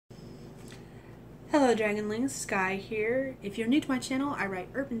Hello Dragonlings, Sky here. If you're new to my channel, I write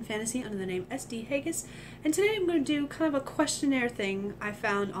urban fantasy under the name SD Haggis, and today I'm going to do kind of a questionnaire thing I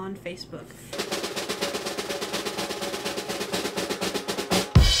found on Facebook.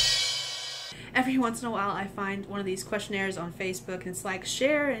 Every once in a while I find one of these questionnaires on Facebook and it's like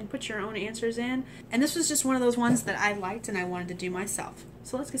share and put your own answers in, and this was just one of those ones that I liked and I wanted to do myself.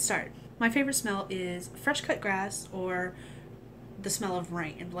 So let's get started. My favorite smell is fresh cut grass or the smell of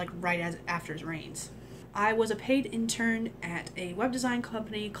rain, like right after it rains. I was a paid intern at a web design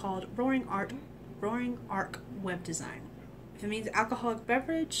company called Roaring Arc Web Design. If it means alcoholic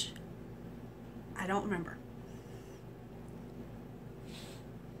beverage, I don't remember.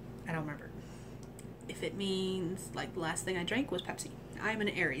 If it means like the last thing I drank was Pepsi. I am an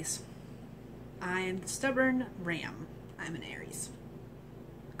Aries. I am the stubborn ram. I'm an Aries.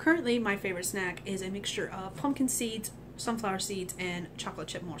 Currently, my favorite snack is a mixture of pumpkin seeds, sunflower seeds, and chocolate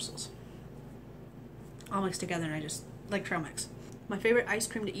chip morsels. All mixed together, and I just like trail mix. My favorite ice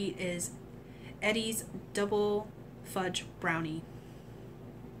cream to eat is Eddie's double fudge brownie.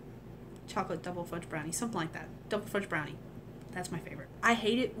 Chocolate double fudge brownie, something like that. Double fudge brownie. That's my favorite. I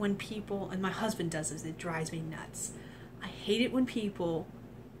hate it when people, and my husband does this, it drives me nuts. I hate it when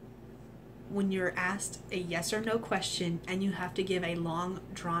you're asked a yes or no question and you have to give a long,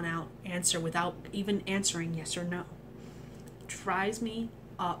 drawn out answer without even answering yes or no. Drives me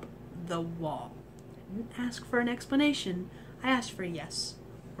up the wall. I didn't ask for an explanation. I asked for a yes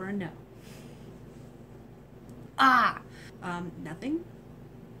or a no. Nothing.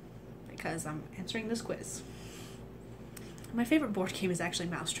 Because I'm answering this quiz. My favorite board game is actually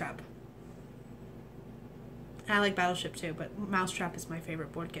Mousetrap. I like Battleship too, but Mousetrap is my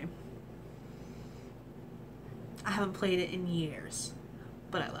favorite board game. I haven't played it in years,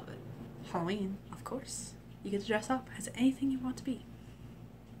 but I love it. Halloween, of course. You get to dress up as anything you want to be.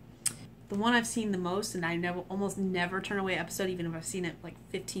 The one I've seen the most, and I almost never turn away an episode, even if I've seen it like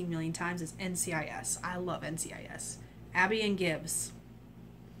 15 million times, is NCIS. I love NCIS. Abby and Gibbs.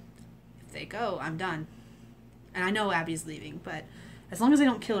 If they go, I'm done. And I know Abby's leaving, but as long as they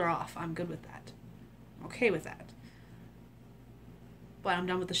don't kill her off, I'm good with that. I'm okay with that. But I'm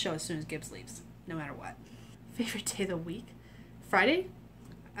done with the show as soon as Gibbs leaves, no matter what. Favorite day of the week? Friday?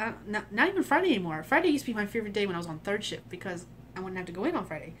 Not even Friday anymore. Friday used to be my favorite day when I was on third shift because I wouldn't have to go in on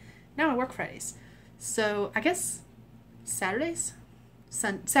Friday. Now I work Fridays. So I guess Saturdays?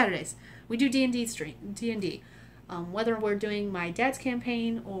 Saturdays. We do D&D. Whether we're doing my dad's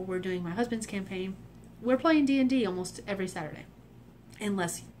campaign or we're doing my husband's campaign, we're playing D&D almost every Saturday.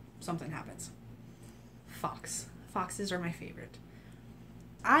 Unless something happens. Foxes are my favorite.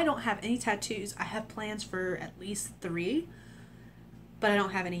 I don't have any tattoos. I have plans for at least 3, but I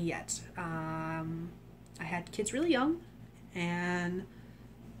don't have any yet. I had kids really young, and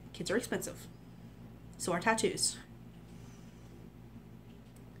kids are expensive. So are tattoos.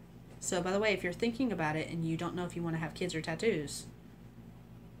 So, by the way, if you're thinking about it and you don't know if you want to have kids or tattoos,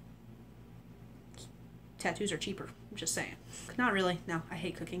 tattoos are cheaper. I'm just saying. Not really. No, I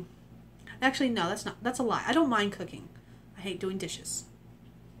hate cooking. Actually, no, that's a lie. I don't mind cooking. I hate doing dishes.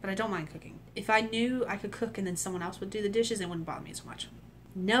 But I don't mind cooking. If I knew I could cook and then someone else would do the dishes, it wouldn't bother me so much.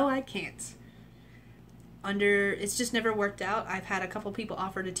 No, I can't. It's just never worked out. I've had a couple people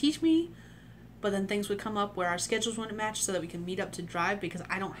offer to teach me, but then things would come up where our schedules wouldn't match so that we can meet up to drive because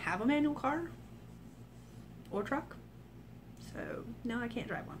I don't have a manual car or truck. So, no, I can't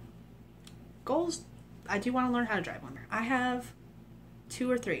drive one. Goals, I do want to learn how to drive one. I have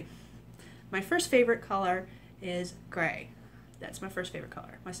 2 or 3. My first favorite color is gray. That's my first favorite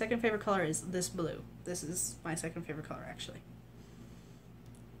color. My second favorite color is this blue. This is my second favorite color, actually.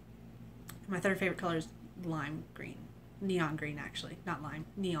 My third favorite color is lime green. Neon green, actually. Not lime.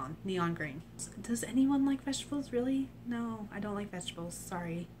 Neon green. Does anyone like vegetables, really? No, I don't like vegetables.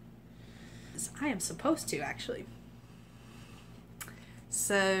 Sorry. I am supposed to, actually.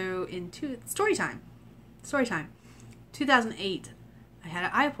 So, story time. 2008, I had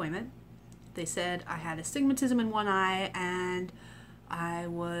an eye appointment. They said I had astigmatism in one eye and I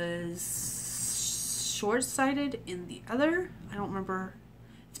was short-sighted in the other. I don't remember.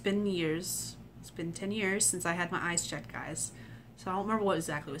 It's been years. It's been 10 years since I had my eyes checked, guys. So I don't remember what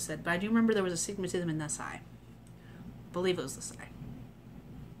exactly was said, but I do remember there was astigmatism in this eye. I believe it was this eye.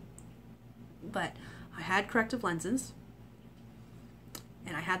 But I had corrective lenses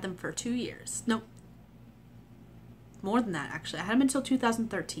and I had them for 2 years. No, more than that, actually. I had them until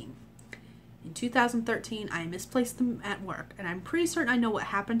 2013. In 2013, I misplaced them at work, and I'm pretty certain I know what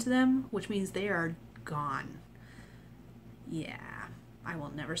happened to them, which means they are gone. Yeah, I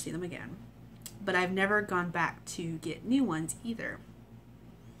will never see them again. But I've never gone back to get new ones either.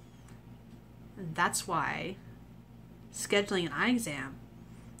 That's why scheduling an eye exam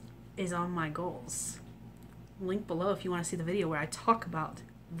is on my goals. Link below if you want to see the video where I talk about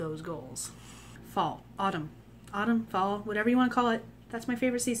those goals. Fall, autumn, fall, whatever you want to call it. That's my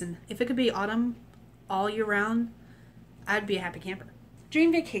favorite season. If it could be autumn all year round, I'd be a happy camper.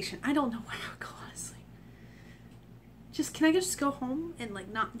 Dream vacation. I don't know where I would go, honestly. Can I just go home and like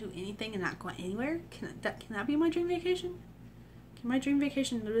not do anything and not go anywhere? Can that be my dream vacation? Can my dream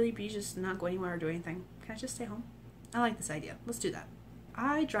vacation literally be just not go anywhere or do anything? Can I just stay home? I like this idea. Let's do that.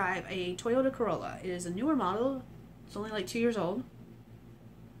 I drive a Toyota Corolla. It is a newer model. It's only like 2 years old.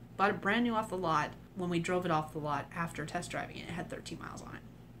 Bought it brand new off the lot when we drove it off the lot after test driving it. It had 13 miles on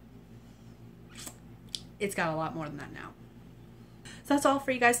it. It's got a lot more than that now. So that's all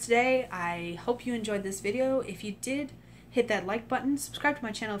for you guys today. I hope you enjoyed this video. If you did, hit that like button. Subscribe to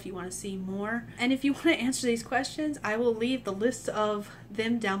my channel if you want to see more. And if you want to answer these questions, I will leave the list of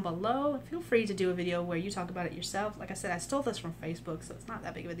them down below. Feel free to do a video where you talk about it yourself. Like I said, I stole this from Facebook, so it's not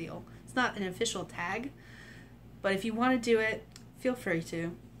that big of a deal. It's not an official tag. But if you want to do it, feel free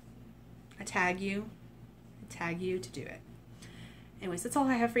to. I tag you to do it. Anyways, that's all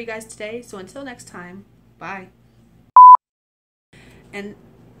I have for you guys today. So until next time, bye. And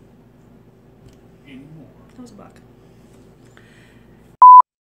that was a buck.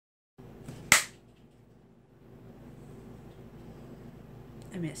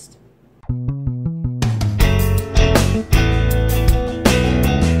 I missed.